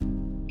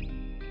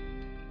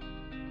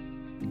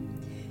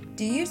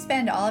Do you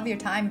spend all of your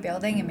time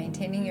building and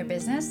maintaining your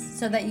business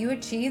so that you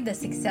achieve the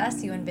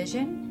success you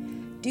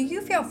envision? Do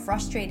you feel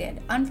frustrated,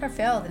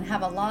 unfulfilled, and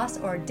have a loss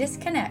or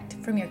disconnect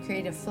from your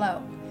creative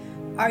flow?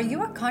 Are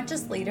you a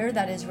conscious leader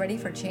that is ready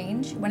for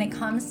change when it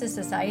comes to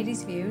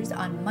society's views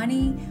on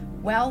money,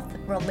 wealth,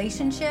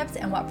 relationships,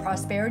 and what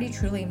prosperity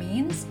truly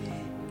means?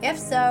 If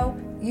so,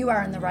 you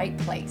are in the right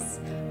place.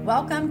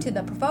 Welcome to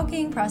the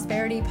Provoking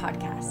Prosperity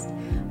Podcast.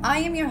 I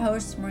am your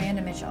host,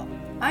 Miranda Mitchell.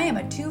 I am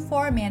a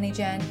 2-4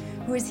 Manigen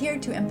who is here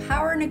to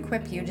empower and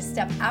equip you to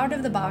step out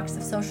of the box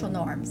of social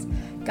norms,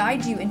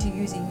 guide you into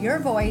using your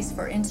voice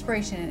for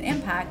inspiration and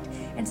impact,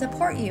 and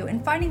support you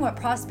in finding what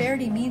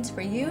prosperity means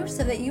for you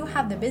so that you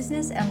have the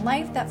business and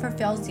life that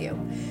fulfills you.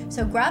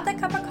 So grab that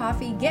cup of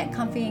coffee, get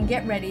comfy, and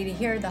get ready to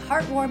hear the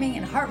heartwarming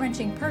and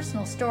heart-wrenching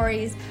personal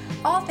stories,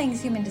 all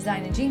things human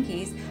design and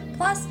jinkies,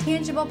 plus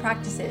tangible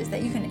practices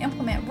that you can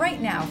implement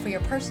right now for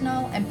your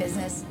personal and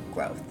business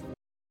growth.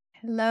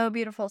 Hello,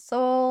 beautiful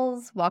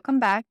souls. Welcome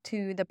back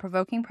to the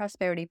Provoking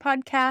Prosperity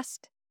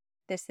Podcast.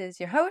 This is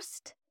your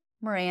host,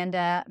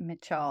 Miranda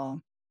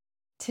Mitchell.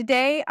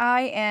 Today,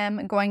 I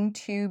am going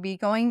to be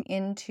going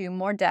into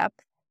more depth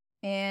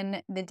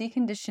in the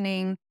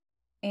deconditioning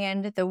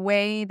and the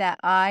way that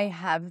I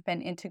have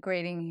been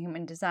integrating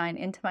human design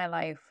into my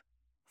life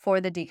for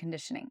the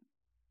deconditioning.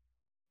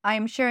 I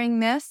am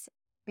sharing this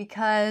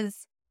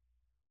because,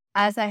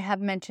 as I have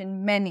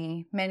mentioned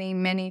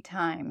many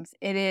times,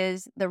 it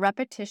is the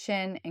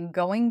repetition and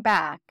going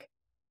back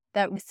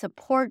that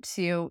supports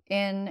you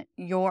in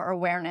your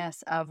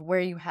awareness of where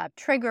you have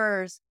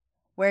triggers,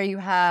 where you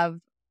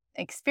have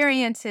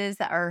experiences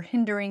that are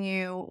hindering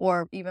you,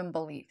 or even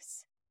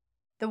beliefs.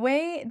 The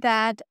way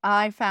that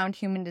I found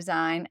human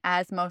design,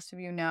 as most of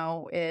you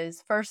know,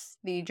 is first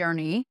the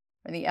journey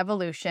or the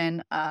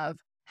evolution of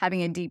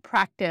having a deep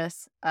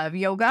practice of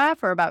yoga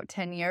for about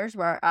 10 years,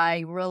 where I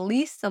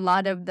released a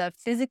lot of the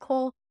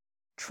physical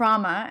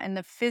trauma and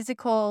the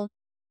physical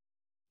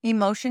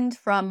emotions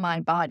from my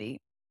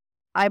body.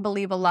 I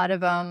believe a lot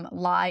of them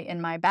lie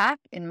in my back,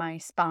 in my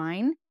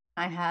spine.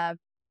 I have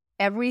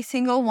every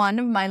single one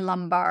of my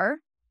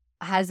lumbar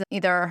has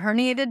either a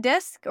herniated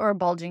disc or a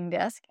bulging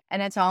disc,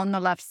 and it's all on the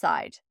left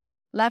side.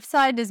 Left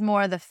side is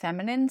more the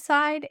feminine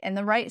side, and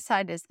the right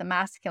side is the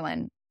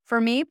masculine. For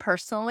me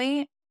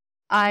personally,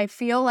 I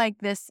feel like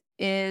this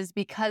is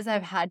because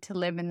I've had to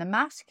live in the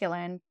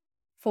masculine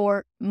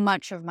for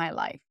much of my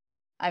life.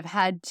 I've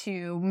had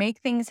to make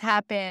things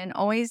happen,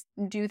 always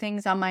do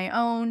things on my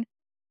own.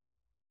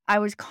 I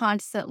was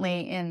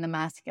constantly in the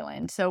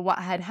masculine. So what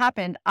had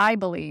happened, I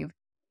believe,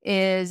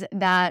 is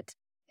that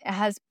it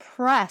has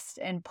pressed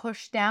and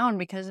pushed down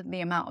because of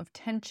the amount of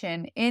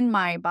tension in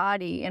my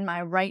body, in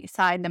my right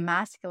side, the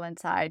masculine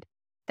side,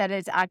 that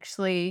is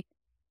actually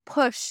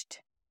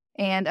pushed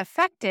and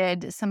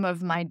affected some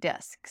of my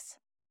discs.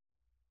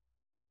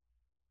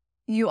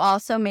 You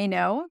also may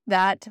know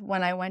that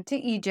when I went to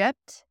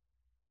Egypt,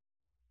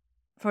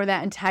 for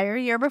that entire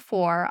year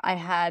before, I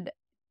had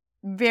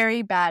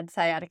very bad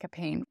sciatica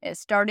pain. It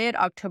started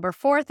October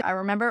 4th. I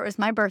remember it was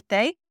my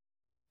birthday.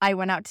 I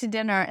went out to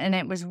dinner and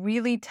it was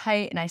really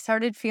tight and I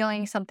started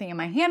feeling something in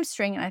my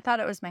hamstring and I thought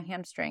it was my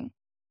hamstring.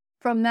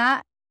 From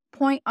that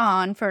point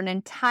on, for an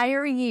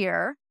entire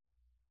year,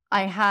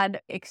 I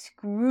had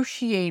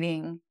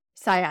excruciating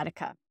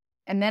sciatica.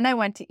 And then I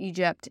went to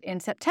Egypt in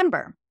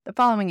September, the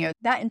following year.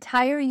 That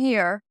entire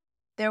year,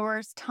 there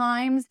was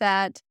times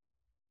that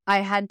I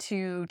had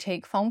to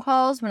take phone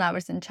calls when I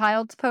was in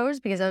child's pose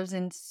because I was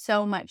in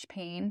so much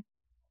pain.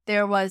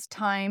 There was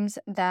times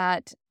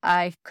that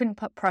I couldn't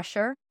put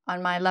pressure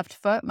on my left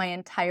foot. My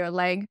entire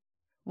leg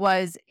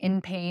was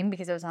in pain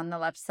because I was on the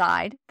left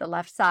side,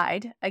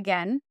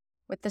 again,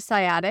 with the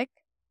sciatic.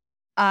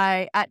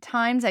 At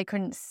times I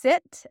couldn't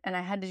sit and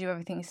I had to do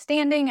everything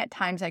standing. At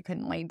times I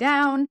couldn't lay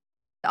down.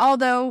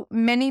 Although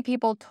many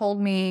people told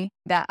me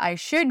that I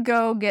should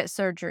go get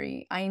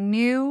surgery, I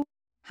knew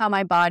how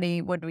my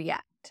body would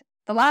react.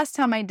 The last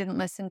time I didn't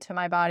listen to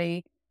my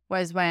body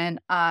was when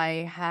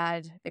I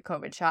had the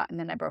COVID shot and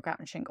then I broke out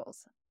in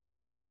shingles.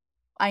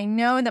 I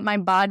know that my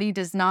body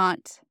does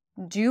not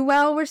do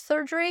well with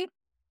surgery.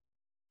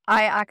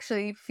 I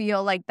actually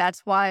feel like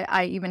that's why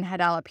I even had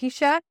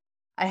alopecia.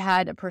 I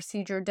had a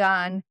procedure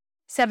done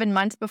 7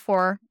 months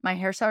before my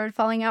hair started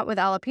falling out with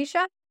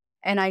alopecia.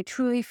 And I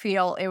truly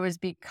feel it was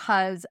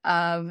because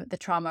of the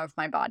trauma of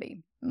my body.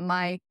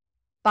 My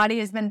body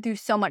has been through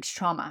so much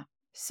trauma.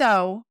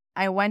 So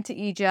I went to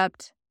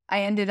Egypt.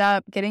 I ended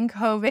up getting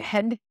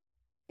COVID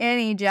in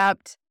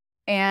Egypt.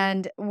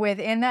 And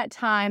within that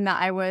time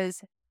that I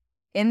was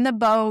in the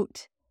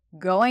boat,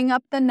 going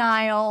up the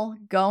Nile,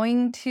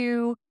 going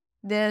to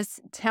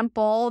this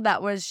temple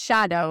that was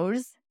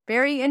shadows.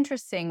 Very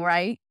interesting,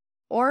 right?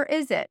 Or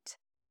is it?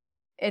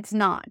 It's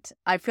not.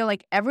 I feel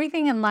like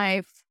everything in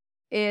life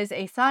is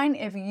a sign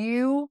if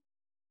you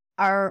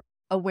are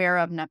aware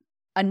of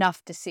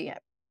enough to see it.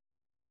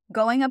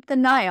 Going up the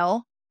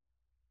Nile,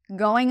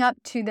 going up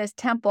to this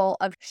temple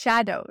of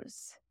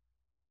shadows.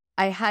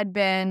 I had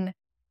been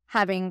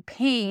having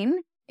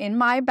pain in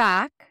my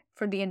back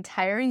for the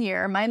entire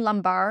year, my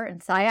lumbar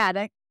and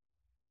sciatic.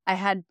 I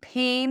had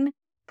pain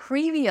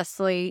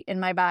previously in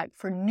my back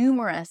for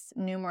numerous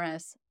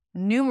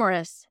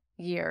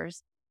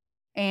years.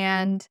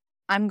 And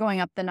I'm going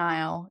up the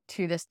Nile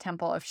to this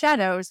Temple of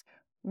Shadows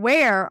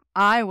where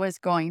I was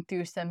going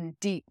through some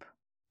deep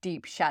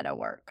shadow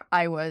work.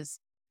 I was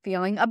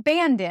feeling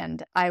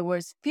abandoned. I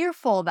was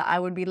fearful that I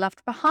would be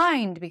left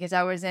behind because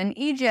I was in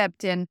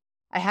Egypt and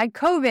I had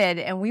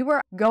COVID and we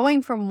were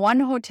going from one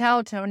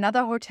hotel to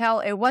another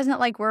hotel. It wasn't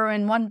like we were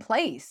in one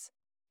place.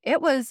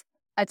 It was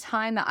a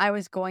time that I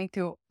was going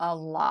through a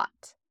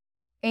lot.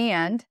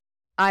 And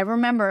I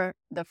remember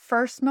the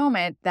first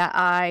moment that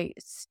I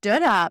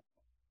stood up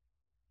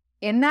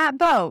in that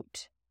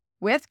boat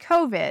with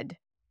COVID,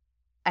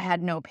 I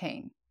had no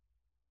pain.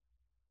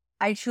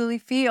 I truly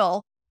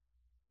feel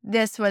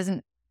this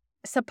wasn't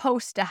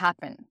supposed to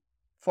happen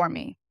for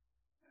me.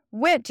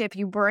 Which, if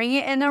you bring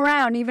it in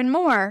around even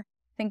more,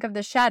 think of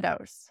the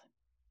shadows.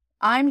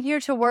 I'm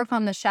here to work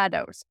on the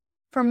shadows.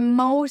 For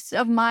most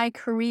of my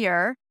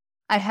career,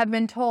 I have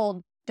been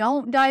told,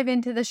 don't dive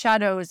into the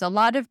shadows. A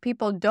lot of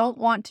people don't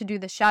want to do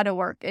the shadow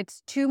work.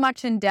 It's too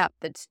much in depth.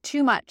 It's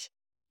too much.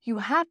 You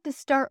have to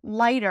start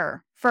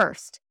lighter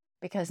first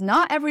because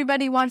not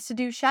everybody wants to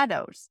do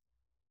shadows.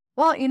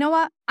 Well, you know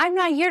what? I'm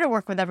not here to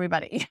work with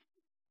everybody.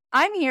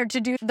 I'm here to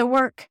do the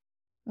work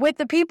with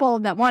the people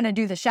that want to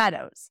do the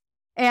shadows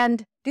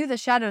and do the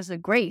shadows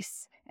with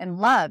grace and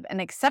love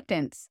and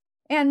acceptance.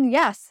 And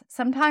yes,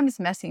 sometimes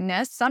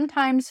messiness,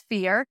 sometimes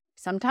fear,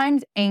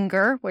 sometimes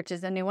anger, which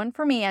is a new one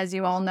for me, as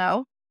you all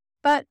know,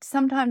 but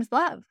sometimes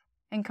love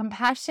and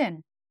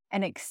compassion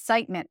and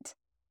excitement.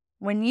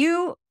 When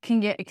you can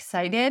get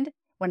excited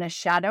when a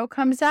shadow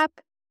comes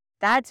up,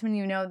 that's when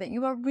you know that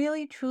you are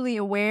really, truly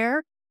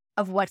aware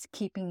of what's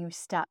keeping you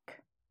stuck.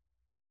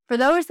 For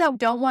those that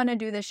don't want to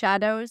do the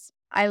shadows,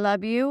 I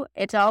love you.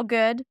 It's all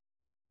good.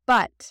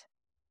 But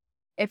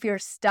if you're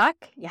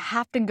stuck, you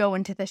have to go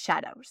into the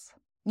shadows.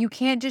 You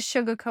can't just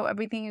sugarcoat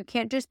everything. You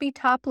can't just be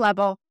top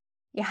level.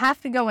 You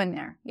have to go in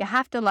there. You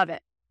have to love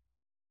it.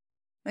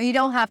 Well, you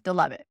don't have to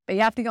love it, but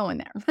you have to go in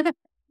there.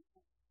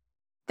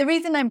 The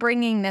reason I'm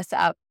bringing this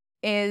up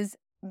is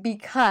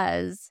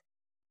because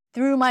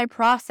through my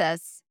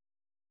process,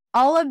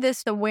 all of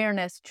this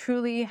awareness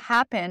truly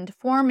happened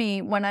for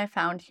me when I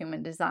found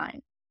human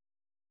design.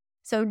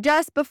 So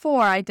just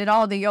before I did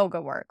all the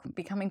yoga work,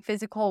 becoming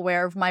physical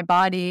aware of my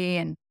body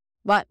and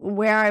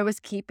where I was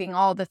keeping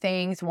all the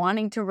things,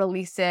 wanting to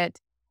release it.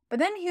 But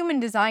then human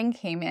design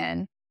came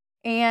in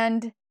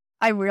and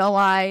I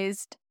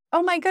realized,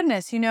 oh my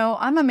goodness,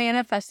 I'm a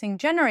manifesting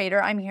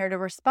generator. I'm here to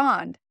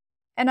respond.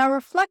 And I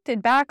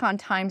reflected back on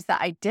times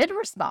that I did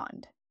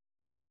respond.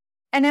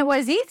 And it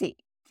was easy.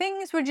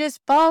 Things would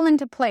just fall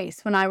into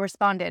place when I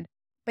responded.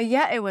 But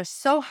yet it was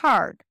so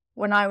hard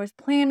when I was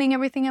planning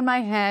everything in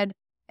my head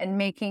and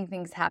making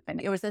things happen.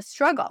 It was a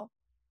struggle.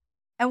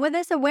 And with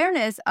this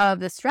awareness of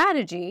the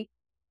strategy,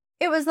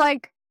 it was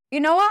like, you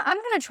know what? I'm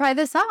going to try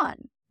this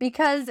on.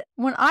 Because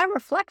when I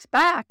reflect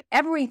back,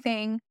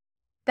 everything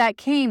that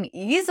came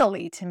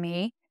easily to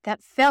me,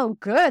 that felt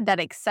good,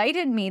 that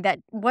excited me, that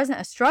wasn't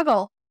a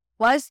struggle,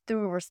 was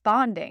through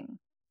responding.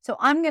 So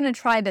I'm going to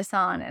try this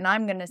on and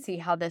I'm going to see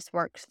how this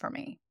works for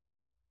me.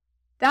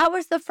 That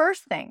was the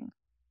first thing.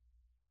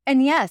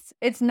 And yes,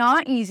 it's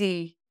not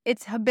easy.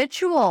 It's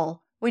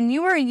habitual. When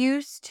you are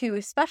used to,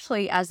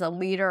 especially as a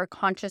leader,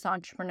 conscious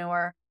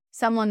entrepreneur,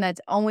 someone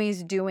that's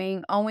always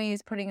doing,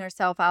 always putting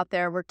herself out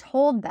there, we're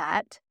told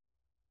that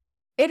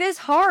it is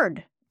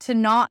hard to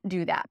not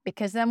do that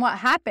because then what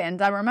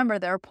happens, I remember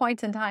there are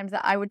points and times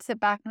that I would sit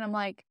back and I'm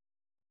like,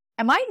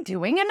 am I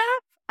doing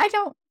enough? I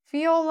don't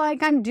feel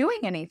like I'm doing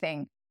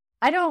anything.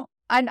 I'm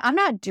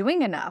not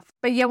doing enough.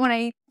 But yet when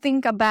I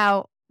think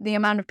about the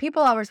amount of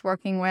people I was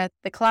working with,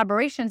 the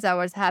collaborations I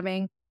was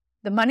having,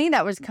 the money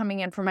that was coming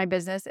in for my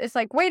business, it's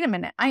like, wait a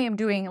minute, I am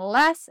doing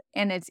less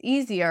and it's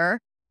easier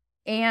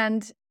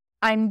and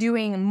I'm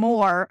doing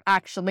more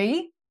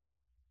actually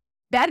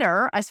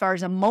better as far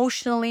as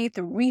emotionally,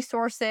 through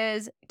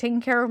resources, taking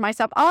care of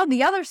myself, all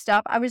the other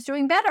stuff I was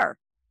doing better,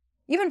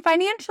 even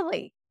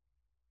financially.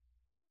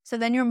 So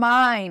then your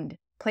mind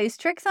plays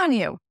tricks on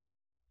you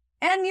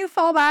and you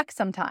fall back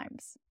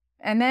sometimes.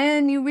 And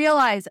then you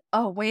realize,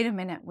 oh, wait a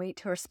minute, wait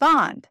to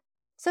respond.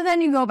 So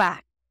then you go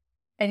back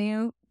and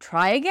you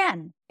try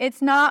again.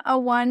 It's not a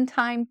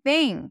one-time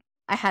thing.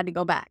 I had to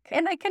go back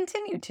and I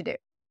continue to do.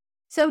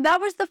 So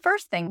that was the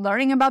first thing,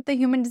 learning about the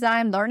human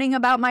design, learning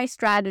about my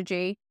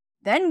strategy,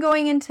 then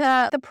going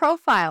into the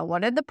profile.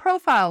 What are the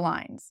profile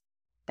lines?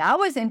 That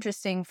was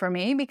interesting for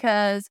me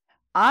because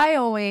I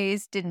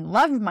always didn't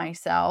love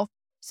myself.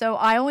 So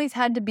I always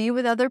had to be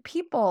with other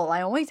people.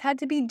 I always had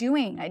to be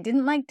doing. I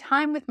didn't like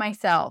time with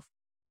myself.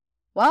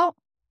 Well,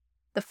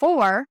 the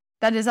 4,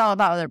 that is all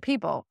about other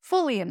people,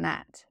 fully in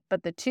that.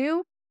 But the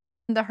 2,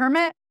 the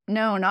hermit,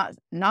 no, not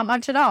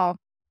much at all.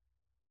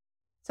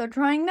 So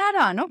trying that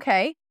on,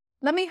 okay,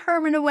 let me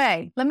hermit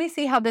away. Let me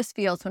see how this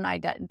feels when I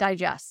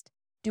digest.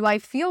 Do I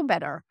feel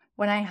better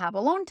when I have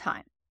alone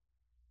time?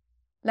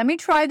 Let me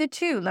try the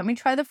 2. Let me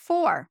try the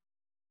 4.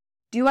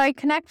 Do I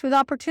connect with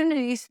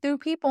opportunities through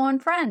people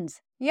and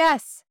friends?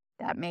 Yes,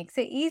 that makes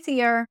it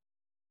easier.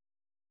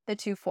 The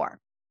 2-4.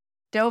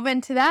 Dove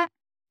into that.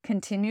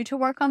 Continue to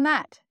work on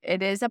that.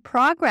 It is a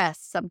progress.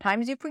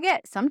 Sometimes you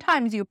forget.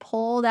 Sometimes you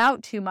pulled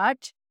out too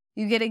much.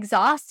 You get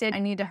exhausted. I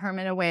need to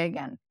hermit away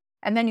again.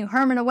 And then you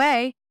hermit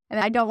away and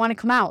I don't want to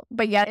come out,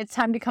 but yet it's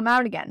time to come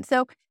out again.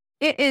 So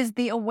it is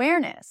the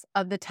awareness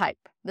of the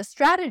type, the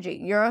strategy,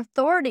 your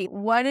authority.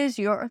 What is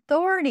your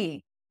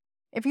authority?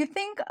 If you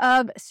think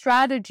of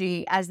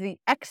strategy as the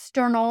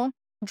external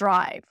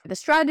drive, the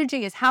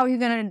strategy is how you're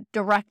going to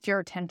direct your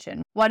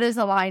attention. What is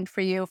aligned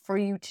for you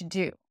to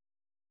do?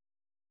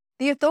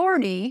 The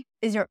authority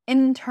is your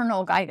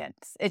internal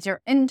guidance. It's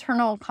your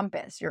internal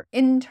compass, your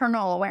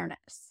internal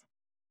awareness.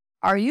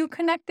 Are you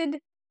connected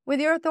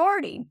with your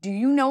authority? Do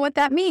you know what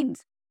that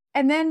means?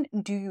 And then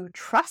do you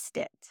trust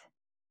it?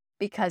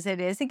 Because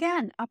it is,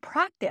 again, a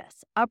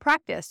practice.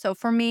 So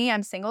for me,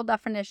 I'm single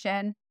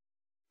definition,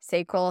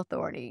 sacral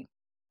authority.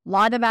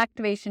 Lot of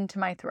activation to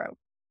my throat.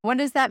 What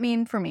does that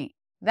mean for me?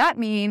 That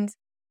means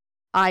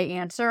I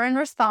answer in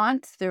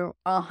response through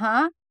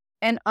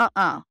and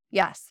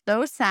Yes,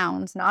 those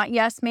sounds, not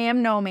yes,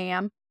 ma'am, no,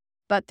 ma'am,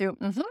 but through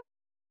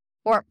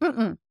or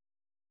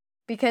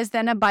because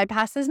then it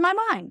bypasses my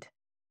mind.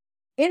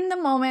 In the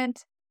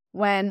moment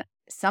when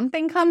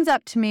something comes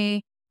up to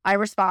me, I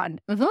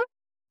respond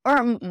or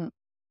and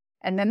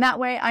then that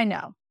way I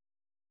know.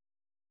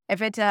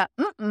 If it's a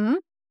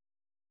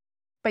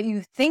but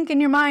you think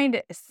in your mind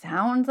it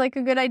sounds like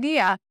a good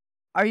idea,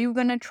 are you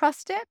going to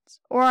trust it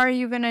or are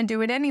you going to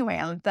do it anyway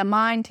and let the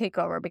mind take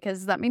over?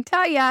 Because let me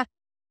tell you,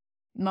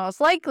 most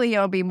likely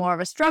it'll be more of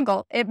a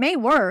struggle. It may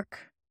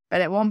work,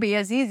 but it won't be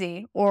as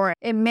easy, or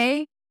it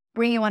may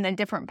bring you on a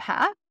different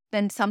path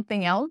than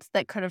something else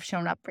that could have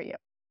shown up for you.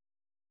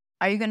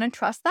 Are you going to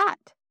trust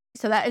that?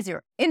 So that is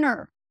your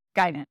inner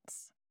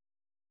guidance.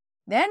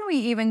 Then we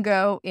even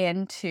go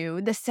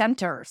into the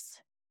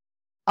centers.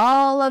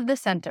 All of the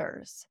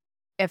centers.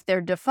 If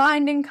they're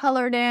defined and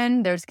colored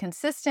in, there's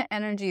consistent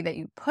energy that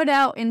you put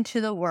out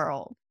into the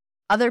world.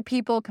 Other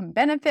people can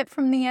benefit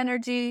from the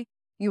energy.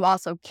 You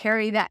also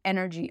carry that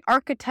energy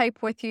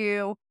archetype with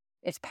you.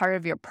 It's part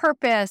of your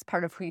purpose,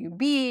 part of who you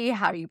be,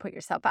 how you put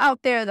yourself out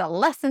there, the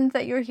lessons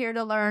that you're here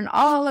to learn,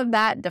 all of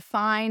that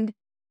defined,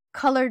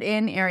 colored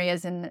in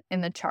areas in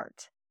the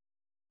chart.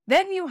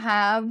 Then you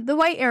have the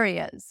white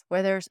areas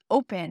where there's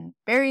open,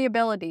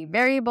 variability,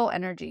 variable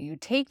energy. You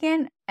take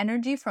in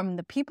energy from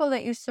the people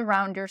that you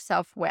surround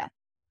yourself with.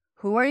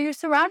 Who are you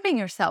surrounding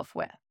yourself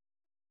with?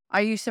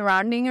 Are you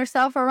surrounding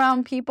yourself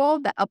around people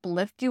that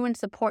uplift you and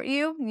support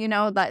you? You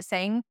know that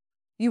saying,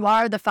 you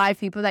are the 5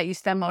 people that you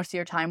spend most of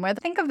your time with.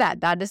 Think of that.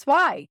 That is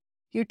why.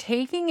 You're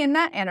taking in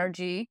that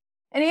energy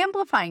and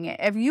amplifying it.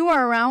 If you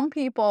are around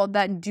people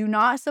that do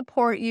not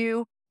support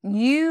you,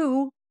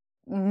 you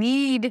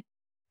need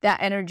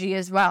that energy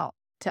as well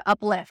to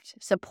uplift,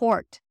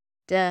 support,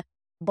 to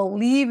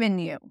believe in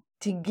you,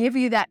 to give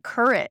you that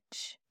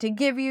courage, to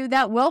give you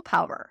that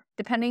willpower,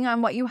 depending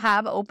on what you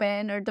have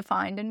open or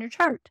defined in your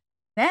chart.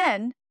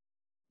 Then,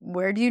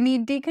 where do you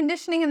need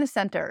deconditioning in the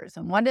centers?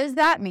 And what does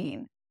that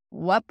mean?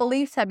 What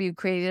beliefs have you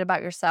created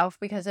about yourself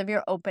because of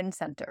your open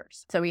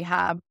centers? So we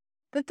have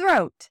the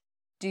throat.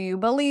 Do you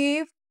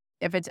believe,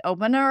 if it's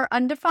open or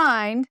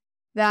undefined,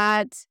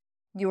 that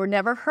you were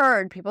never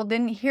heard, people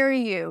didn't hear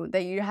you,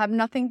 that you have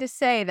nothing to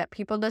say, that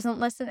people doesn't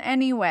listen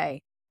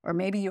anyway? Or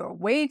maybe you're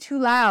way too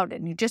loud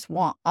and you just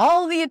want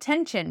all the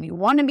attention. You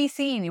want to be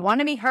seen. You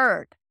want to be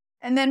heard.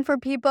 And then for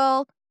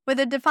people with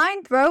a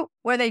defined throat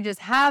where they just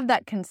have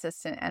that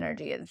consistent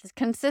energy, it's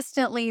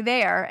consistently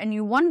there, and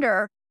you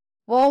wonder,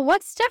 well,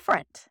 what's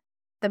different?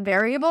 The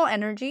variable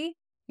energy,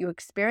 you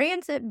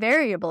experience it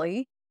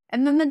variably,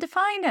 and then the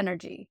defined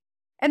energy.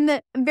 And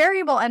the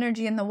variable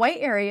energy in the white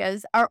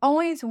areas are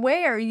always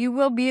where you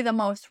will be the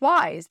most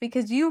wise,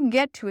 because you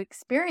get to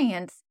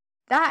experience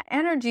that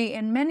energy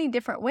in many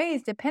different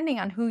ways depending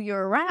on who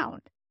you're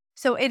around.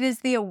 So it is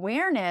the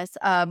awareness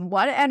of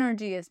what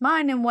energy is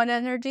mine and what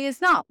energy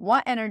is not.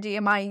 What energy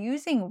am I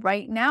using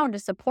right now to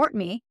support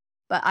me,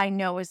 but I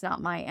know is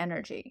not my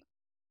energy?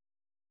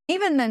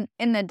 Even then,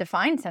 in the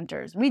defined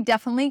centers, we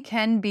definitely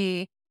can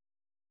be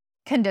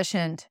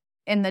conditioned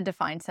in the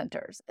defined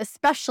centers,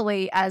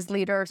 especially as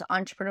leaders,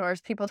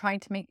 entrepreneurs, people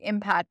trying to make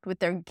impact with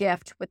their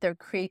gift, with their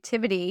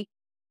creativity.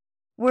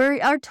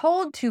 We are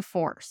told to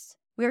force.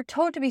 We are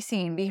told to be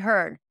seen, be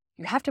heard.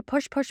 You have to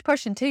push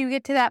until you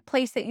get to that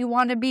place that you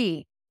want to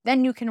be.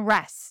 Then you can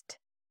rest.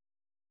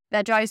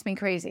 That drives me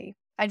crazy.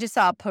 I just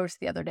saw a post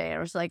the other day. I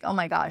was like, oh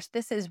my gosh,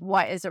 this is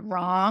what is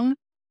wrong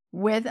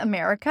with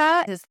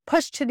America, is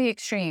push to the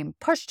extreme,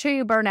 push till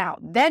you burn out.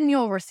 Then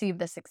you'll receive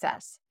the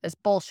success. It's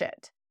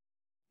bullshit.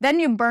 Then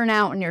you burn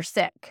out and you're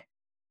sick.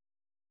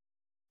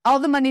 All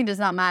the money does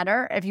not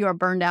matter if you are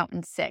burned out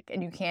and sick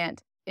and you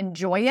can't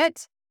enjoy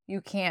it. You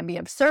can't be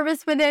of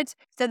service with it.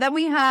 So then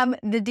we have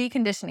the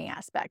deconditioning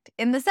aspect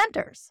in the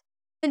centers.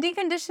 The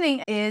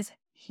deconditioning is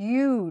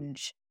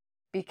huge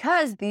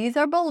because these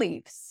are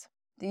beliefs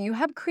that you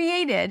have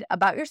created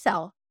about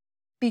yourself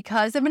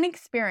because of an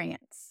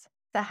experience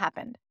that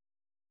happened.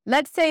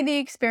 Let's say the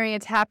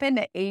experience happened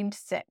at age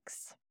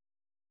 6.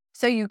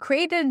 So you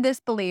created this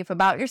belief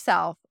about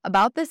yourself,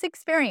 about this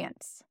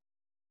experience.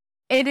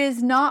 It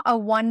is not a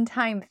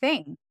one-time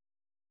thing.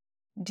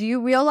 Do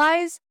you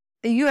realize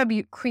that you have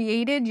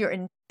created your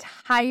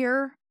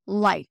entire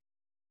life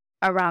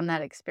around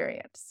that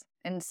experience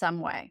in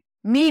some way?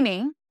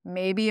 Meaning,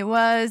 maybe it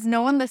was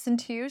no one listened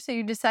to you, so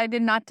you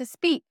decided not to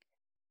speak.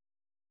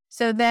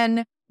 So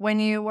then when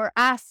you were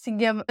asked to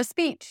give a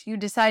speech, you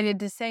decided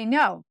to say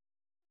no,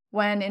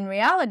 when in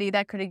reality,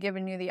 that could have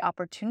given you the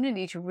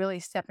opportunity to really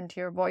step into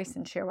your voice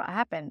and share what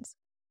happens.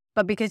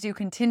 But because you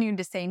continued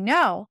to say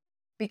no,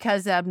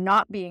 because of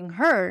not being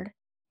heard,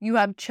 you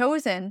have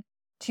chosen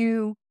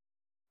to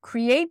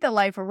create the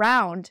life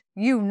around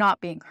you not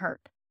being heard.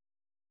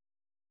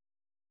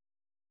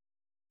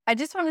 I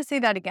just want to say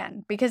that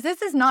again, because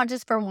this is not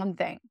just for one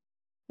thing.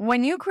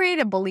 When you create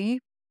a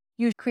belief,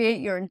 you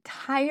create your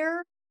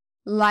entire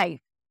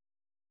life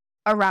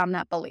around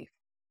that belief.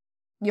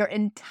 Your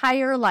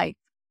entire life.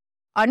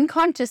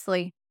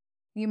 Unconsciously,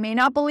 you may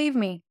not believe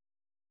me.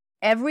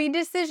 Every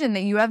decision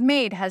that you have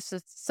made has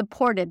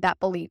supported that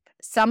belief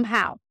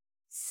somehow,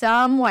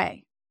 some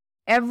way.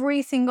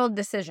 Every single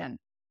decision.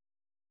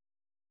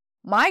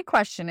 My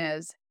question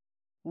is,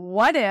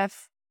 what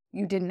if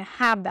you didn't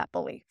have that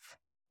belief?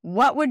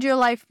 What would your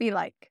life be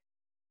like?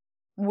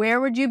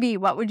 Where would you be?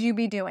 What would you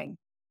be doing?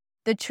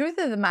 The truth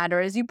of the matter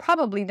is you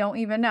probably don't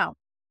even know,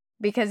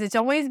 because it's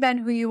always been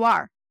who you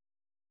are.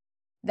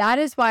 That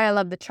is why I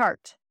love the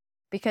chart,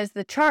 because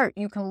the chart,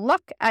 you can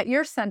look at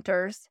your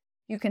centers,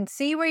 you can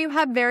see where you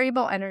have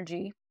variable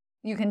energy,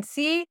 you can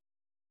see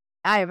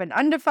I have an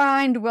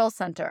undefined will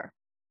center.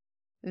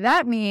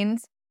 That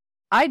means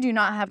I do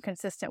not have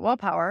consistent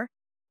willpower.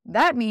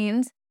 That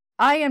means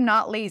I am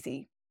not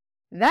lazy.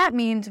 That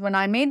means when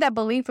I made that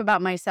belief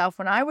about myself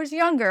when I was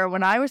younger,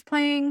 when I was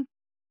playing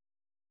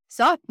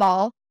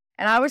softball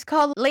and I was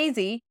called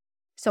lazy,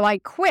 so I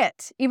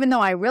quit even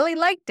though I really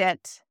liked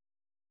it,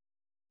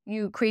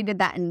 you created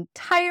that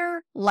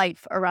entire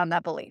life around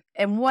that belief.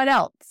 And what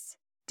else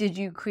did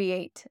you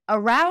create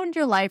around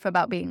your life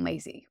about being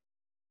lazy?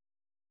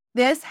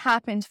 This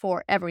happens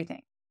for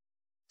everything.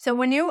 So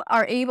when you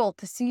are able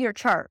to see your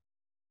chart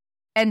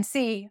and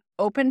see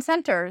open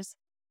centers,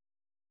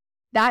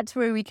 that's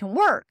where we can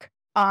work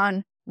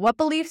on what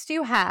beliefs do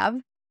you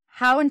have,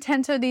 how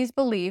intense are these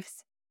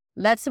beliefs,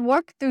 let's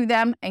work through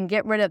them and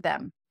get rid of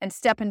them and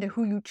step into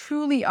who you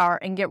truly are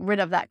and get rid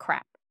of that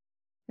crap.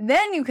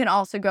 Then you can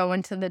also go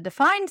into the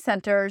defined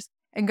centers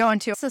and go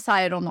into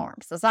societal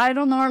norms.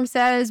 Societal norm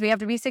says we have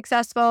to be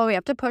successful, we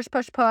have to push,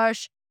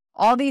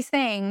 all these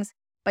things.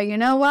 But you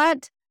know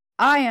what?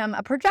 I am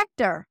a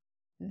projector.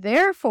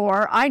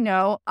 Therefore, I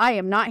know I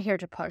am not here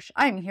to push.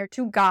 I'm here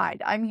to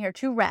guide. I'm here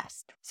to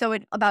rest. So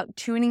it's about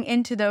tuning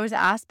into those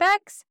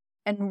aspects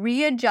and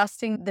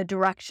readjusting the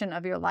direction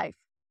of your life.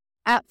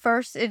 At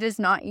first, it is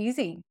not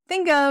easy.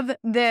 Think of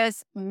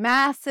this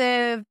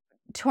massive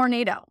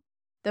tornado.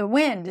 The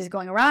wind is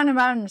going around and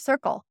around in a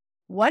circle.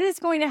 What is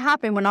going to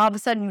happen when all of a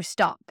sudden you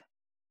stop?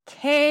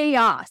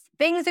 Chaos.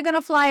 Things are going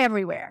to fly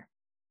everywhere.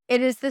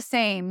 It is the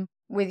same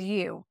with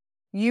you.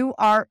 You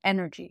are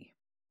energy.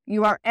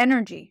 You are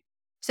energy.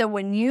 So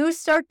when you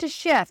start to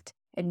shift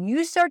and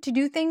you start to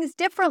do things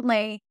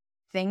differently,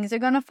 things are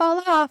going to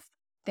fall off.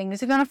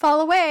 Things are going to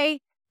fall away.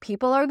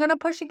 People are going to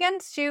push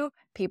against you.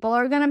 People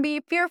are going to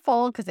be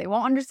fearful because they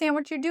won't understand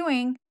what you're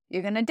doing.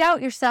 You're going to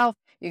doubt yourself.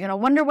 You're going to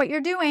wonder what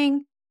you're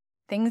doing.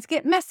 Things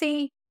get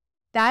messy.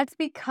 That's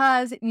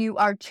because you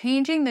are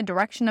changing the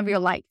direction of your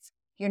life.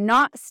 You're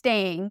not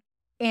staying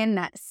in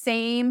that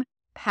same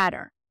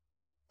pattern.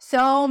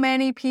 So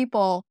many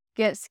people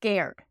get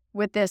scared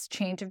with this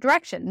change of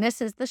direction.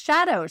 This is the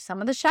shadows. Some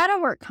of the shadow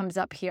work comes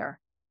up here.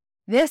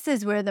 This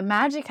is where the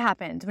magic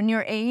happens, when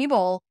you're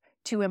able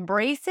to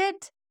embrace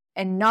it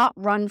and not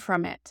run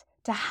from it,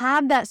 to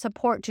have that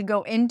support to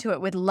go into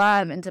it with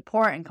love and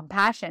support and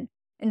compassion,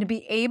 and to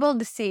be able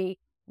to see,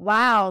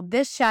 wow,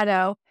 this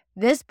shadow,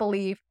 this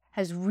belief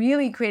has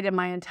really created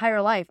my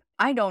entire life.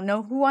 I don't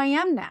know who I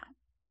am now.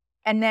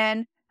 And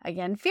then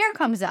again, fear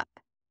comes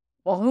up.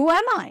 Well, who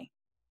am I?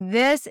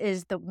 This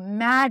is the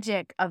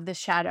magic of the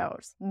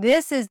shadows.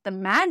 This is the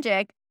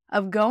magic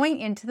of going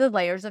into the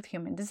layers of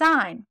human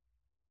design.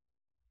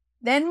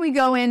 Then we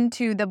go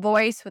into the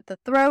voice with the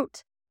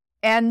throat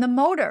and the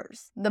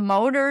motors. The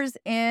motors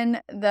in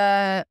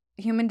the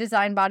human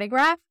design body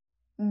graph,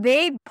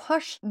 they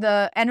push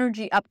the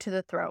energy up to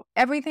the throat.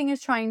 Everything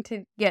is trying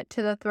to get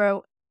to the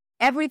throat.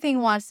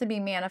 Everything wants to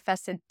be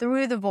manifested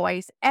through the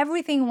voice.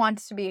 Everything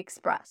wants to be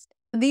expressed.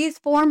 These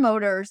 4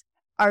 motors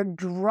are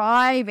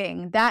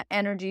driving that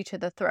energy to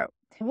the throat.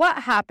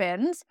 What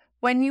happens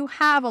when you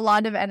have a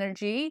lot of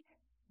energy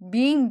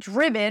being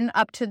driven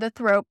up to the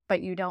throat,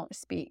 but you don't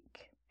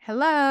speak?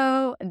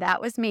 Hello,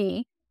 that was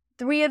me.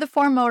 3 of the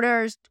 4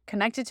 motors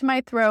connected to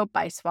my throat, but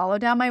I swallow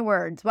down my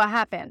words. What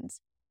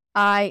happens?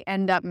 I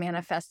end up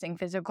manifesting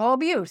physical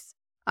abuse.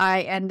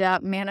 I end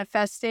up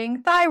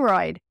manifesting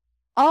thyroid.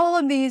 All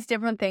of these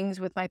different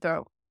things with my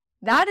throat.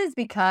 That is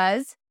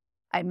because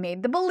I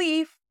made the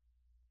belief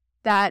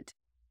that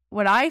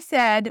what I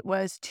said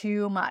was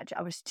too much.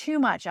 I was too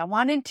much. I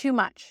wanted too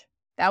much.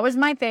 That was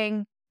my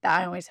thing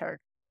that I always heard.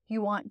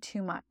 You want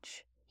too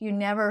much. You're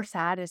never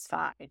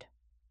satisfied.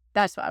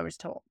 That's what I was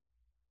told.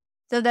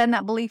 So then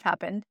that belief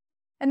happened.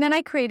 And then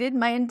I created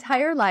my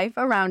entire life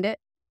around it.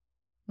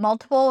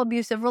 Multiple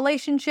abusive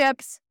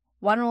relationships.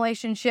 One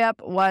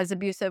relationship was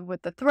abusive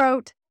with the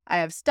throat. I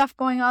have stuff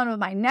going on with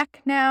my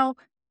neck now.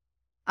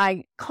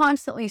 I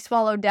constantly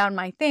swallowed down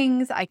my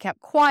things. I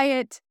kept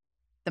quiet.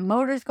 The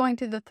motor's going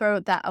through the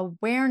throat. That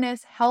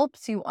awareness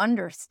helps you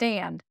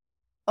understand,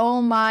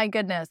 oh my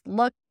goodness,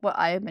 look what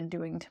I have been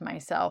doing to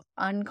myself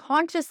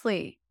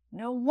unconsciously.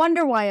 No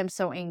wonder why I'm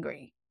so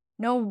angry.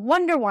 No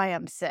wonder why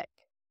I'm sick.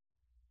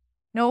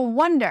 No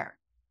wonder.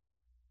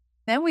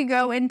 Then we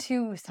go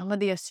into some of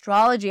the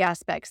astrology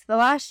aspects. The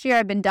last year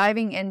I've been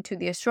diving into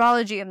the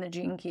astrology and the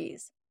gene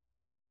keys.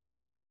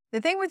 The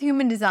thing with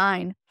human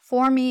design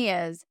for me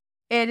is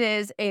it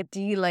is a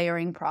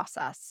delayering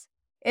process.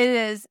 It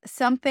is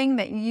something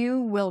that you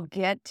will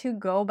get to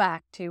go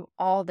back to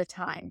all the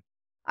time.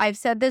 I've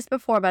said this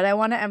before, but I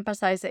want to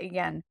emphasize it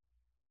again.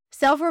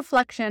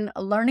 Self-reflection,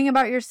 learning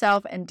about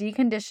yourself, and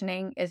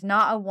deconditioning is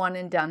not a one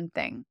and done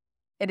thing.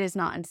 It is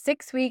not in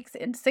 6 weeks,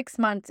 in 6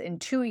 months, in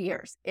 2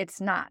 years. It's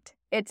not.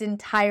 It's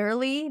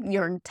entirely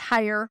your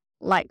entire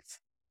life.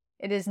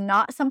 It is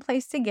not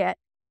someplace to get.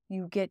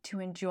 You get to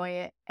enjoy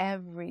it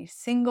every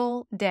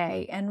single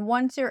day. And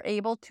once you're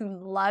able to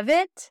love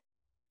it,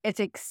 it's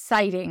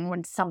exciting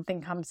when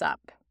something comes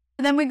up.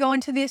 And then we go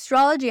into the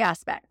astrology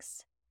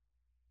aspects.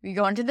 We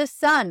go into the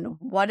sun.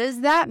 What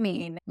does that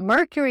mean?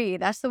 Mercury,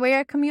 that's the way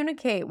I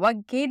communicate.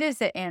 What gate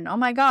is it in? Oh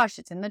my gosh,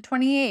 it's in the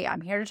 28.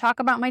 I'm here to talk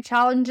about my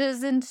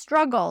challenges and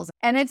struggles.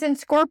 And it's in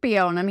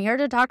Scorpio, and I'm here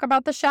to talk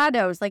about the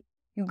shadows. Like,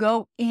 you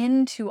go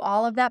into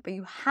all of that, but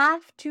you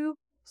have to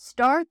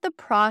start the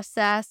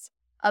process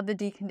of the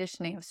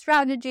deconditioning of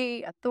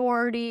strategy,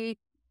 authority,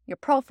 your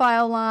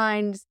profile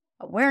lines,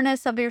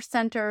 awareness of your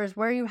centers,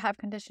 where you have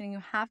conditioning.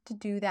 You have to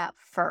do that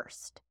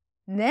first.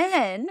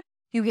 Then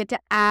you get to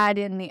add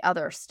in the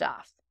other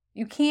stuff.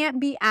 You can't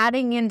be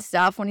adding in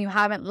stuff when you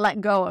haven't let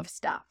go of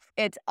stuff.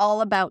 It's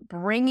all about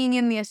bringing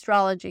in the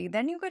astrology.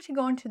 Then you get to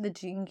go into the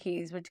gene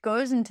keys, which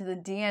goes into the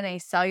DNA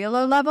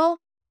cellular level,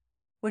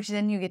 which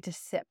then you get to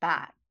sit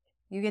back.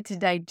 You get to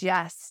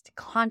digest,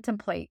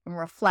 contemplate, and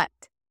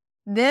reflect.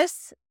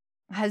 This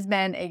has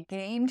been a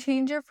game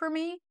changer for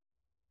me,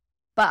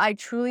 but I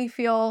truly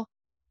feel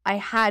I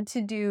had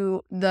to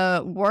do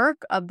the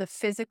work of the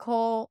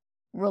physical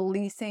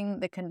releasing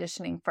the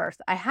conditioning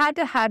first. I had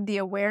to have the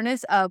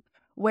awareness of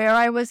where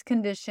I was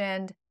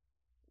conditioned,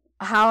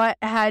 how I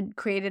had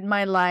created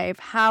my life,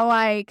 how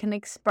I can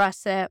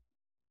express it.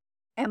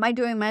 Am I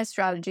doing my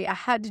strategy? I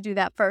had to do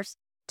that first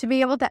to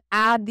be able to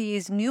add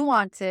these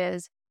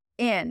nuances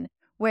in,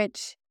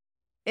 which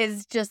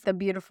is just a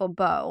beautiful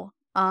bow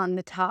on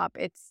the top.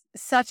 It's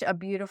such a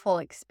beautiful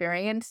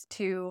experience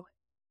to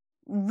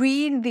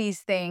read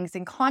these things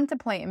and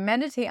contemplate and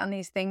meditate on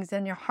these things,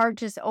 and your heart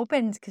just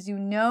opens because you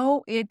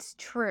know it's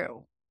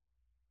true.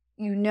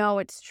 You know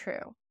it's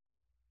true.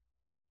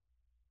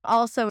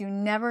 Also, you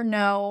never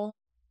know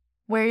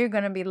where you're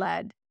going to be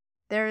led.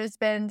 There has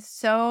been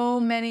so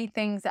many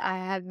things that I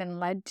have been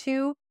led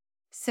to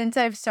since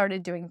I've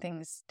started doing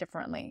things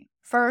differently.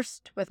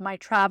 First, with my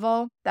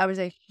travel, that was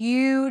a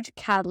huge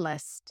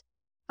catalyst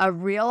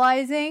of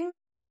realizing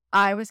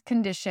I was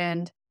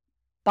conditioned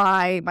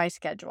by my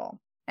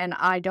schedule. And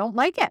I don't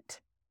like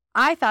it.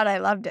 I thought I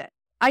loved it.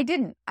 I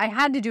didn't. I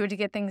had to do it to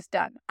get things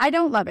done. I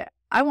don't love it.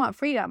 I want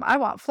freedom. I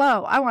want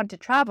flow. I want to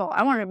travel.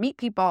 I want to meet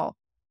people.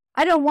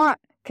 I don't want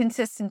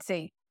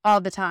consistency all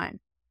the time.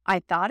 I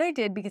thought I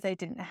did because I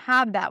didn't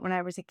have that when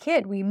I was a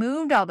kid. We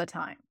moved all the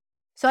time.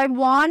 So I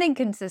wanted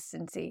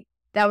consistency.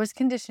 That was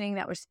conditioning.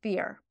 That was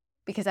fear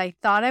because I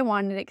thought I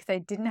wanted it because I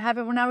didn't have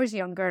it when I was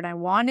younger and I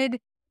wanted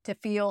to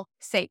feel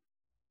safe.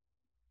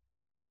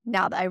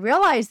 Now that I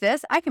realize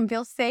this, I can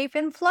feel safe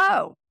and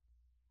flow.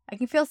 I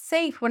can feel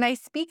safe when I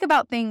speak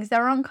about things that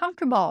are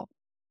uncomfortable.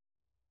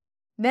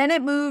 Then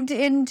it moved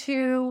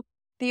into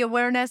the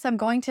awareness I'm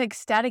going to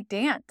ecstatic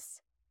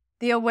dance.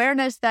 The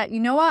awareness that, you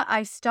know what,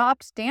 I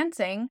stopped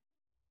dancing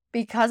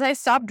because I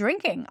stopped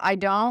drinking. I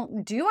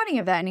don't do any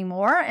of that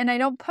anymore. And I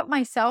don't put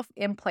myself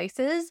in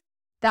places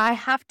that I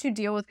have to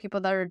deal with people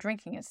that are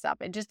drinking and stuff.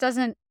 It just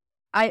doesn't,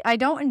 I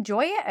don't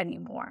enjoy it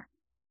anymore.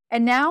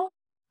 And now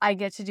I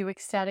get to do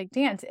ecstatic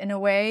dance in a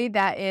way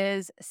that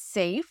is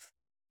safe.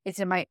 It's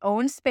in my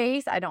own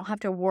space. I don't have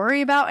to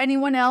worry about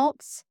anyone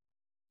else.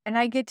 And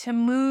I get to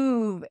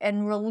move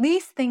and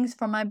release things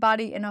from my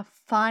body in a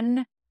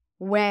fun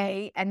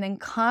way and then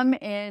come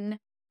in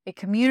a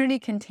community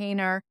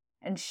container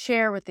and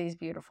share with these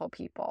beautiful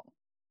people.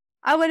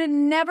 I would have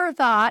never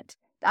thought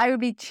I would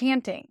be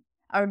chanting.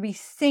 I would be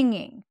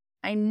singing.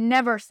 I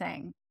never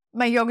sang.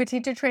 My yoga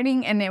teacher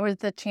training, and it was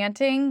the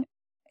chanting.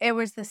 It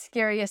was the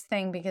scariest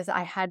thing because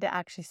I had to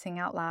actually sing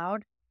out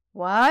loud.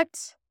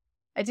 What?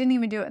 I didn't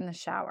even do it in the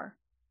shower.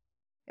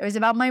 It was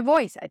about my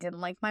voice. I didn't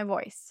like my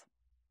voice.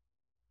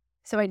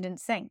 So I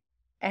didn't sing.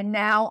 And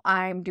now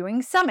I'm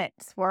doing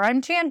summits where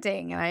I'm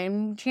chanting, and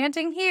I'm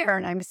chanting here,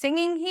 and I'm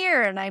singing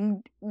here, and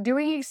I'm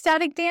doing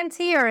ecstatic dance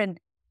here. And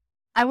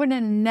I would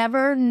have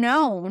never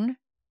known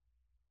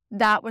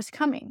that was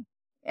coming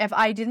if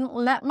I didn't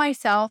let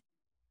myself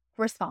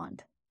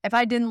respond, if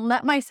I didn't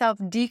let myself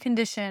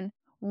decondition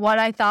what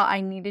I thought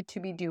I needed to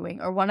be doing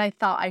or what I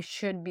thought I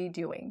should be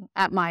doing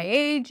at my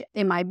age,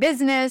 in my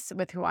business,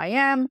 with who I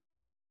am,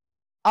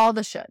 all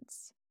the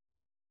shoulds.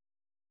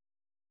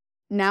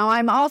 Now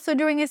I'm also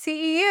doing a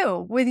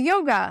CEU with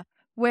yoga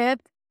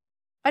with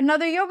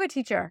another yoga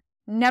teacher.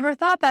 Never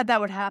thought that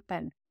that would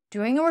happen.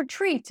 Doing a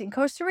retreat in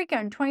Costa Rica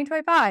in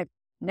 2025.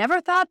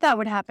 Never thought that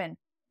would happen.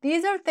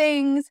 These are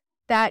things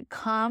that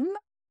come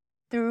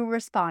through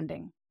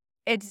responding.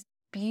 It's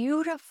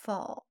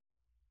beautiful.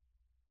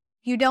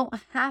 You don't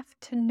have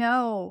to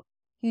know.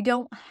 You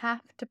don't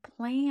have to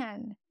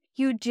plan.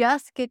 You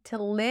just get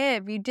to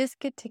live. You just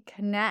get to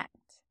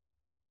connect.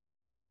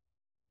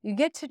 You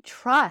get to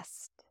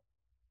trust.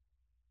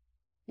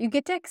 You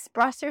get to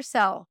express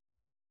yourself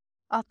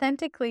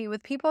authentically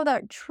with people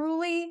that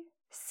truly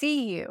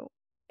see you.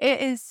 It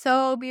is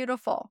so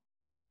beautiful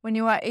when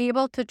you are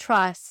able to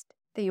trust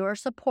that you are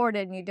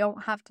supported and you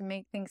don't have to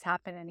make things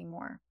happen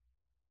anymore.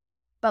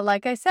 But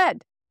like I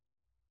said,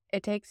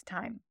 it takes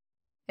time.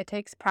 It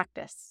takes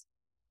practice.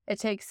 It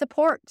takes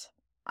support.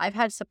 I've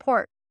had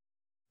support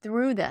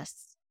through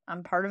this.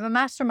 I'm part of a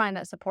mastermind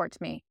that supports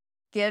me,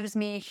 gives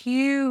me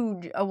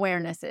huge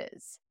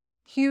awarenesses,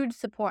 huge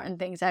support in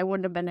things I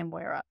wouldn't have been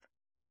aware of.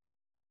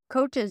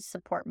 Coaches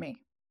support me.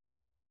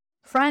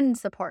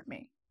 Friends support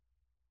me.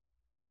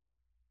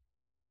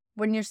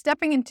 When you're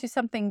stepping into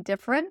something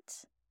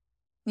different,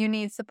 you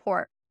need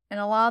support. And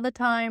a lot of the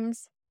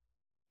times,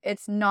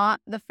 it's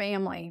not the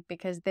family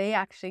because they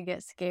actually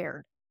get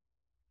scared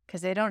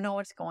because they don't know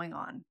what's going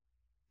on.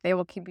 They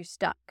will keep you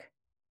stuck.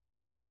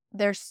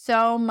 There's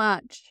so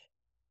much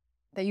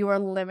that you are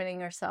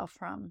limiting yourself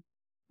from,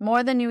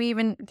 more than you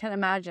even can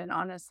imagine,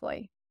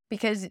 honestly,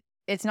 because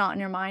it's not in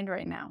your mind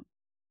right now.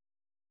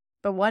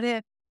 But what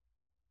if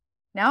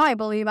now I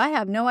believe I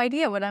have no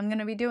idea what I'm going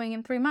to be doing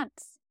in 3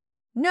 months?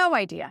 No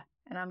idea.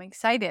 And I'm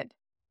excited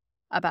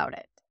about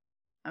it.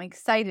 I'm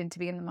excited to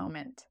be in the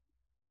moment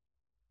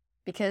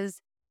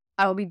because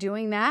I will be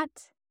doing that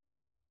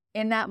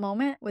in that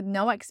moment with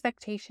no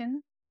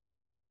expectation.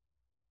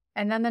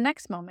 And then the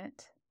next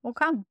moment will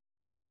come.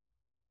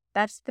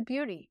 That's the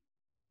beauty,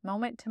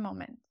 moment to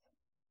moment.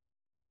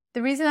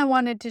 The reason I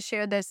wanted to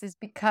share this is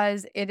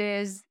because it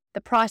is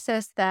the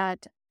process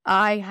that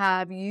I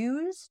have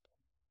used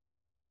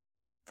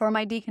for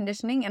my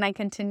deconditioning and I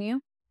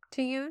continue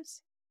to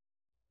use.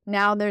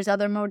 Now there's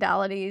other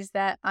modalities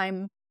that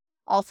I'm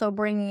also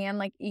bringing in,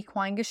 like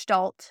equine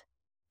gestalt,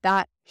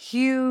 that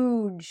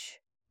huge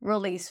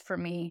release for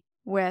me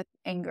with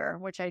anger,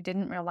 which I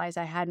didn't realize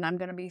I had. And I'm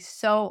going to be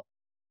so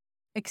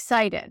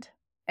excited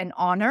and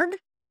honored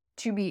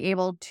to be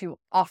able to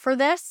offer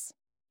this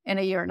in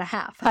a 1.5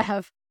 years. I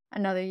have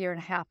another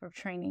 1.5 years of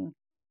training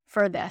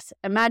for this.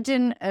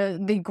 Imagine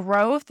the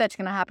growth that's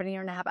going to happen in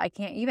a 1.5 years. I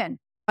can't even.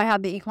 I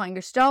have the equine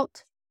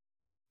gestalt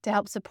to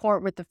help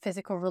support with the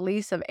physical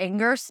release of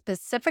anger.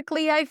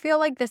 Specifically, I feel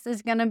like this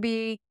is going to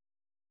be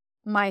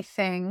my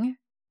thing.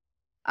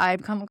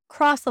 I've come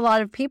across a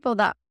lot of people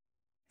that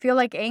feel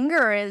like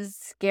anger is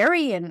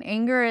scary and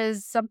anger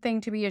is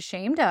something to be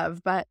ashamed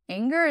of, but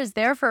anger is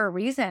there for a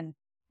reason.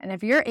 And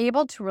if you're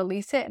able to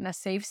release it in a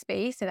safe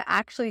space and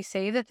actually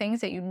say the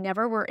things that you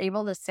never were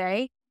able to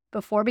say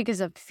before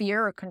because of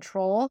fear or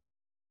control,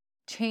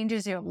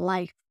 changes your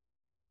life.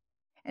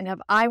 And if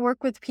I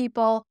work with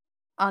people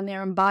on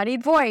their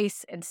embodied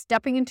voice and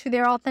stepping into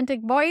their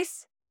authentic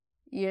voice,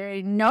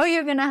 you know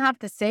you're going to have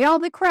to say all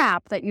the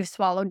crap that you've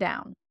swallowed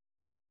down.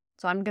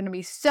 So I'm going to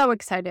be so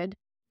excited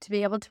to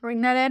be able to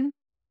bring that in.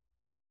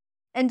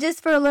 And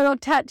just for a little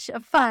touch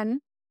of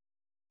fun,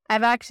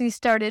 I've actually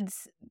started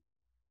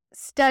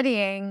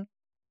studying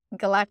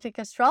galactic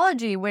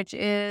astrology, which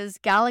is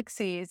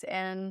galaxies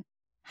and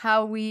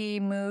how we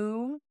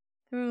move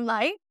through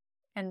life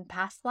and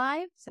past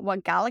lives,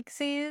 what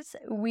galaxies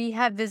we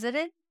have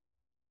visited.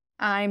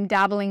 I'm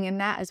dabbling in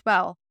that as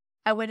well.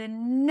 I would have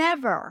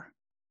never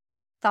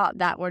thought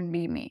that would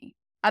be me.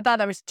 I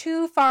thought I was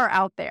too far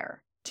out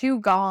there, too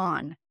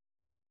gone,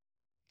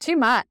 too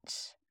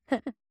much.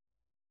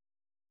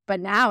 But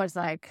now it's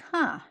like,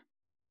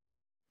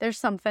 there's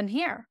something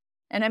here.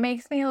 And it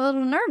makes me a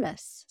little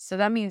nervous. So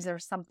that means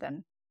there's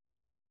something.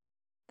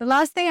 The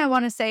last thing I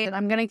want to say, and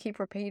I'm going to keep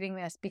repeating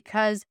this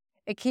because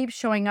it keeps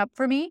showing up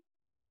for me,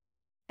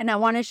 and I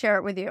want to share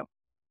it with you.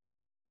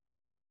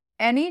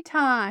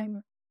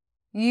 Anytime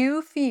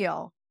you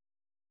feel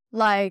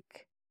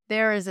like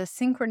there is a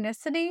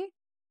synchronicity,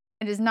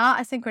 it is not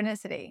a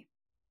synchronicity.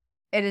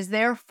 It is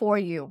there for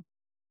you.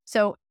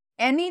 So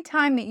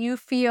anytime that you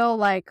feel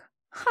like,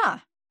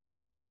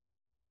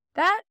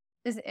 that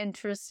is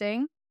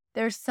interesting,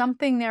 there's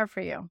something there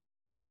for you.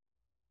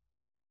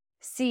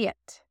 See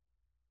it.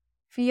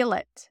 Feel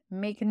it.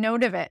 Make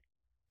note of it.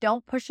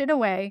 Don't push it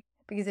away,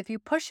 because if you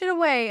push it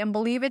away and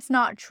believe it's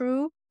not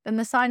true, then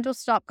the signs will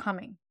stop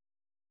coming.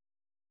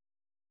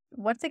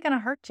 what's it going to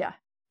hurt you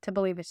to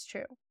believe it's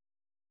true?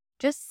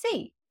 Just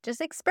see,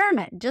 just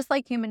experiment, just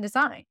like human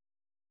design.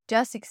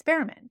 Just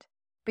experiment.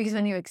 Because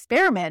when you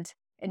experiment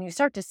and you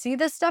start to see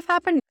this stuff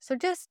happen, so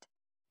just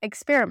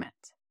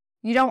experiment.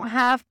 You don't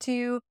have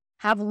to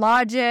have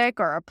logic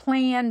or a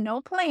plan,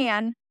 no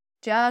plan,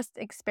 just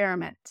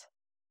experiment.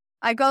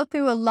 I go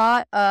through a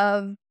lot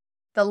of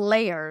the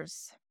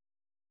layers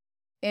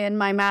in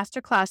my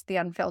masterclass, The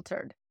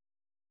Unfiltered.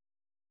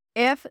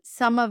 If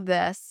some of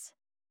this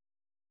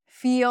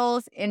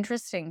feels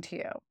interesting to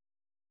you,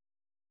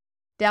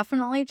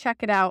 definitely check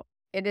it out.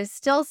 It is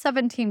still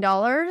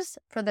 $17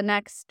 for the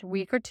next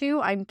week or two.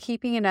 I'm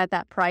keeping it at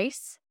that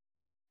price.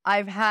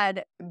 I've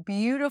had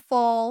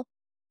beautiful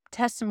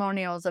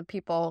testimonials of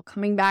people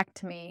coming back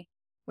to me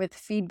with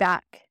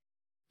feedback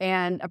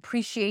and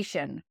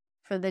appreciation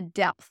for the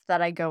depth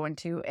that I go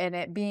into, and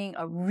it being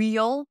a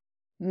real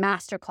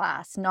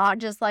masterclass, not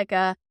just like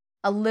a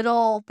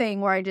little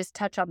thing where I just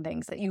touch on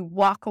things, that you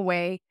walk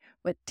away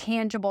with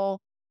tangible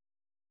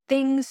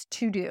things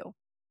to do.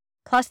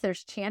 Plus,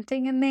 there's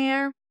chanting in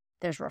there.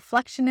 There's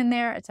reflection in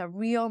there. It's a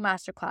real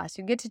masterclass.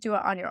 You get to do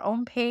it on your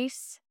own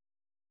pace.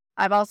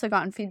 I've also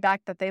gotten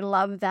feedback that they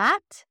love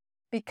that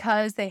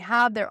because they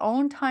have their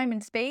own time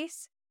and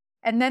space,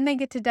 and then they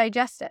get to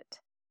digest it.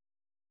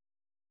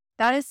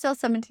 That is still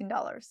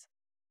 $17.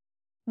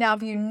 Now,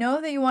 if you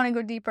know that you want to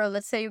go deeper,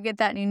 let's say you get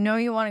that and you know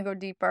you want to go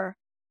deeper,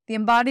 the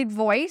embodied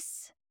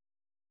voice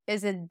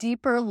is a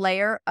deeper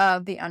layer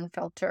of the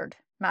Unfiltered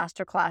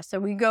masterclass. So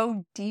we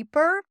go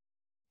deeper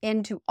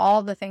into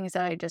all the things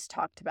that I just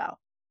talked about.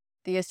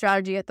 The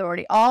Astrology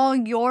Authority, all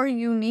your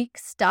unique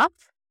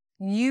stuff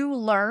you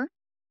learn.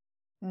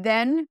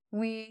 Then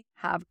we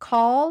have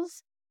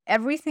calls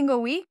every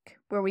single week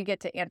where we get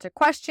to answer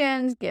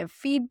questions, give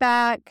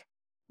feedback,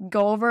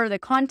 go over the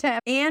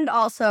content, and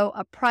also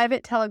a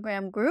private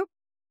Telegram group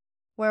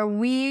where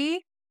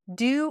we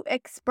do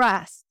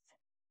express.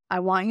 I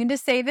want you to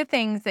say the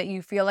things that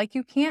you feel like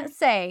you can't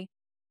say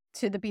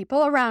to the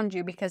people around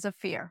you because of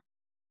fear.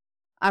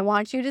 I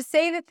want you to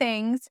say the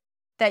things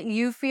that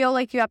you feel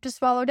like you have to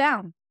swallow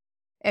down.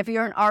 If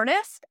you're an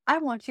artist, I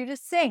want you to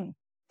sing.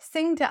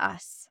 Sing to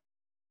us.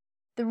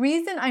 The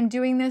reason I'm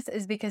doing this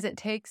is because it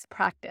takes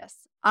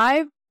practice.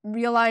 I've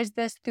realized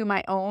this through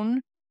my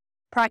own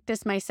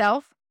practice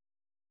myself.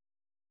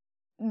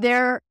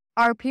 There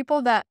are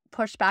people that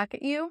push back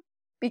at you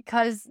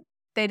because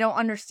they don't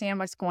understand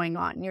what's going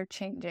on. You're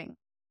changing.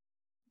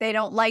 They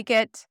don't like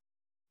it.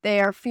 They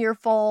are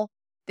fearful.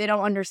 They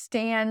don't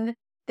understand.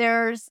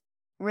 There's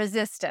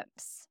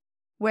resistance,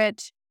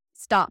 which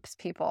stops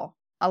people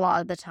a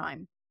lot of the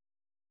time.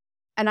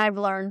 And I've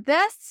learned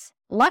this.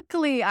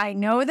 Luckily, I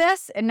know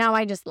this, and now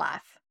I just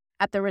laugh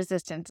at the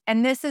resistance.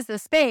 And this is the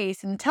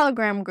space in the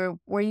Telegram group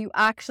where you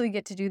actually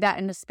get to do that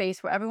in a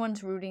space where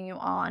everyone's rooting you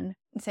on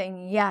and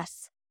saying,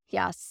 yes,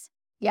 yes,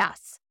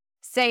 yes.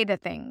 Say the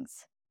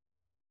things.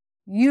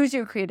 Use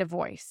your creative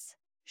voice.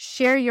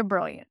 Share your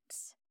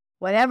brilliance.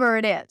 Whatever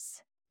it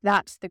is,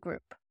 that's the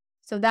group.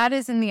 So that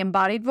is in the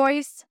embodied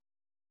voice.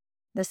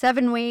 The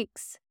 7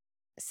 weeks,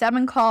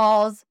 7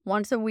 calls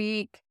once a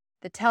week,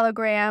 the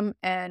Telegram,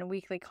 and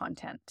weekly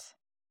content.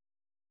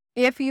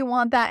 If you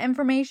want that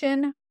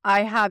information,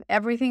 I have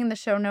everything in the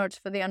show notes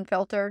for the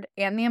Unfiltered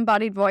and the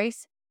embodied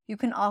voice. You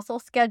can also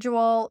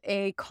schedule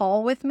a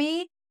call with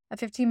me, a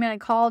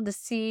 15-minute call to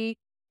see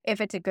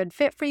if it's a good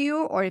fit for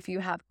you or if you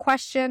have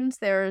questions.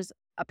 There's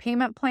a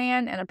payment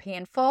plan and a pay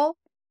in full.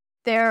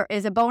 There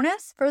is a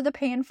bonus for the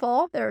pay in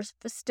full. There's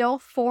still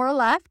 4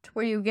 left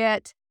where you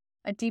get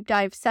a deep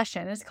dive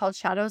session. It's called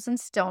Shadows and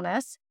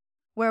Stillness,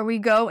 where we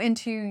go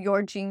into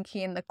your gene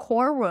key in the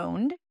core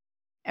wound,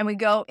 and we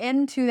go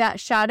into that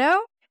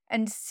shadow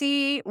and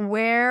see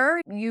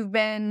where you've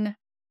been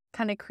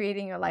kind of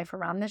creating your life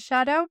around this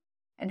shadow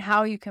and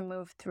how you can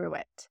move through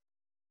it.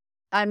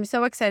 I'm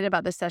so excited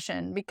about this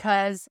session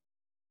because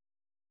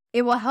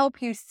it will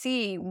help you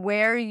see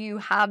where you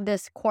have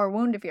this core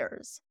wound of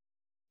yours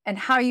and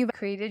how you've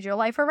created your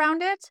life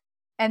around it,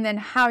 and then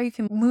how you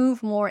can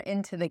move more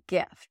into the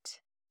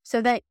gift.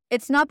 So that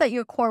it's not that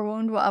your core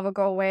wound will ever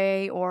go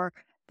away or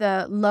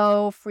the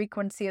low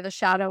frequency of the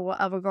shadow will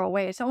ever go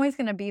away. It's always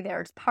going to be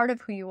there. It's part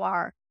of who you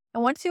are.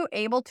 And once you're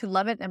able to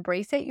love it and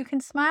embrace it, you can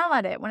smile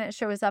at it when it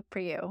shows up for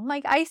you.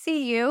 Like, I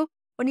see you.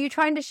 What are you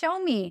trying to show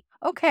me?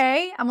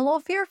 Okay, I'm a little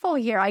fearful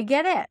here. I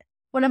get it.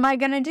 What am I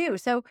going to do?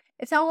 So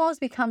it almost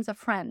becomes a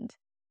friend.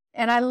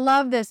 And I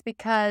love this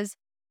because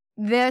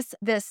this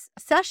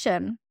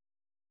session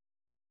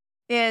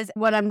is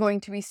what I'm going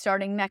to be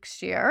starting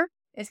next year.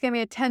 It's going to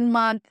be a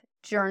 10-month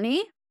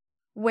journey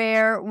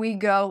where we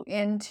go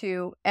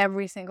into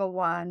every single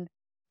one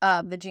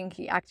of the Gene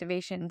Key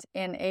activations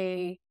in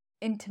a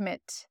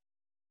intimate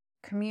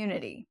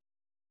community.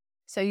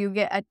 So you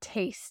get a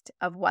taste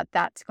of what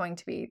that's going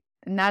to be.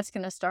 And that's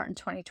going to start in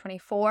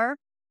 2024.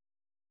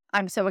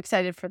 I'm so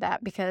excited for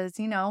that because,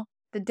 the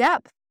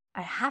depth.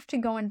 I have to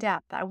go in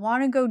depth. I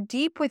want to go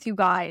deep with you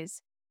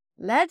guys.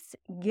 Let's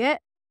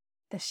get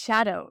the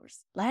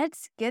shadows.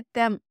 Let's get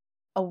them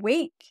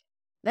awake.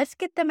 Let's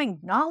get them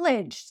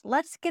acknowledged.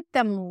 Let's get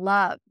them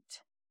loved.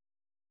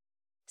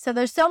 So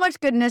there's so much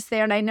goodness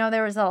there, and I know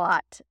there was a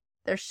lot.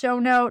 There's show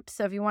notes,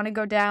 so if you want to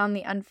go down,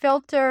 the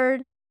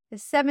unfiltered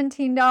is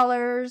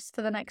 $17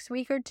 for the next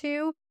week or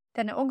two.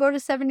 Then it will go to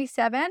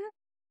 $77.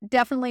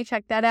 Definitely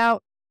check that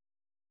out.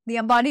 The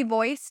Embodied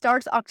Voice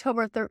starts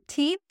October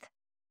 13th.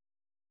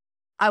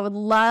 I would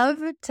love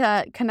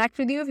to connect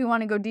with you if you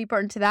want to go deeper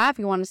into that, if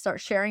you want to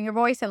start sharing your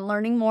voice and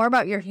learning more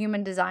about your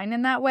human design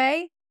in that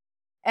way.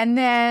 And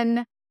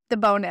then the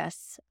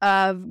bonus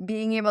of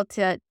being able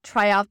to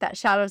try out that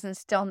Shadows and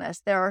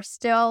Stillness. There are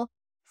still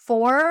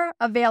 4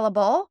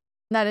 available.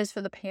 That is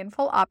for the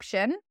painful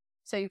option.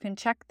 So you can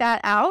check that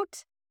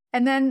out.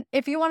 And then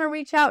if you want to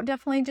reach out,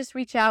 definitely just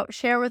reach out,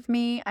 share with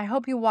me. I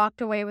hope you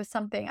walked away with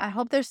something. I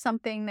hope there's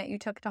something that you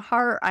took to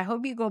heart. I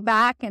hope you go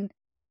back and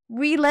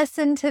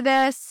re-listen to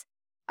this.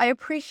 I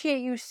appreciate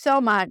you so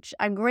much.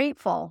 I'm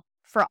grateful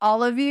for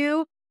all of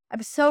you.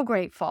 I'm so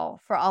grateful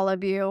for all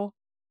of you.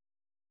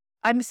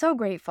 I'm so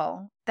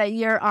grateful that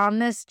you're on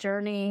this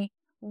journey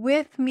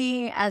with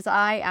me as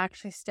I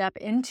actually step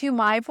into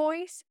my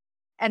voice,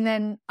 and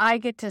then I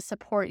get to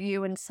support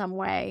you in some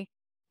way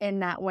in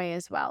that way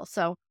as well.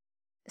 So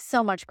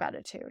much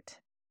gratitude.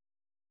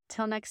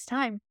 Till next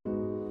time.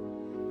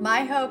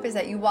 My hope is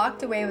that you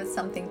walked away with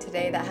something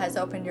today that has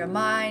opened your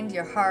mind,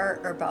 your heart,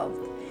 or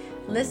both.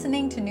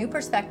 Listening to new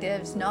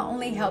perspectives not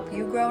only help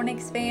you grow and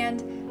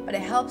expand, but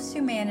it helps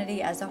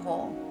humanity as a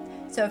whole.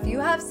 So if you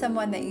have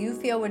someone that you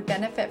feel would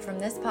benefit from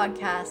this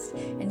podcast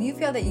and you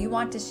feel that you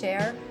want to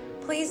share,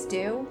 please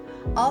do.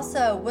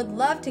 Also, would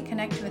love to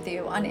connect with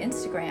you on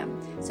Instagram.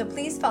 So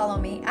please follow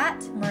me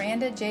at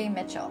Miranda J.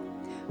 Mitchell.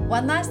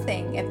 One last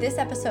thing, if this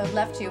episode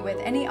left you with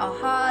any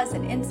ahas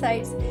and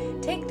insights,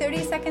 take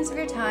 30 seconds of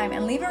your time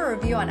and leave a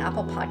review on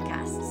Apple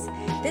Podcasts.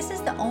 This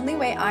is the only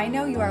way I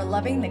know you are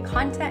loving the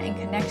content and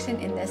connection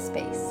in this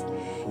space.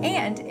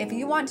 And if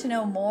you want to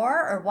know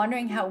more or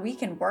wondering how we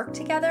can work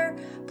together,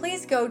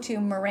 please go to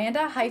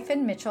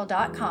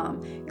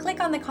miranda-mitchell.com, click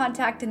on the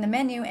contact in the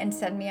menu, and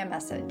send me a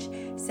message.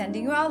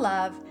 Sending you all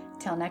love.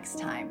 Till next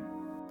time.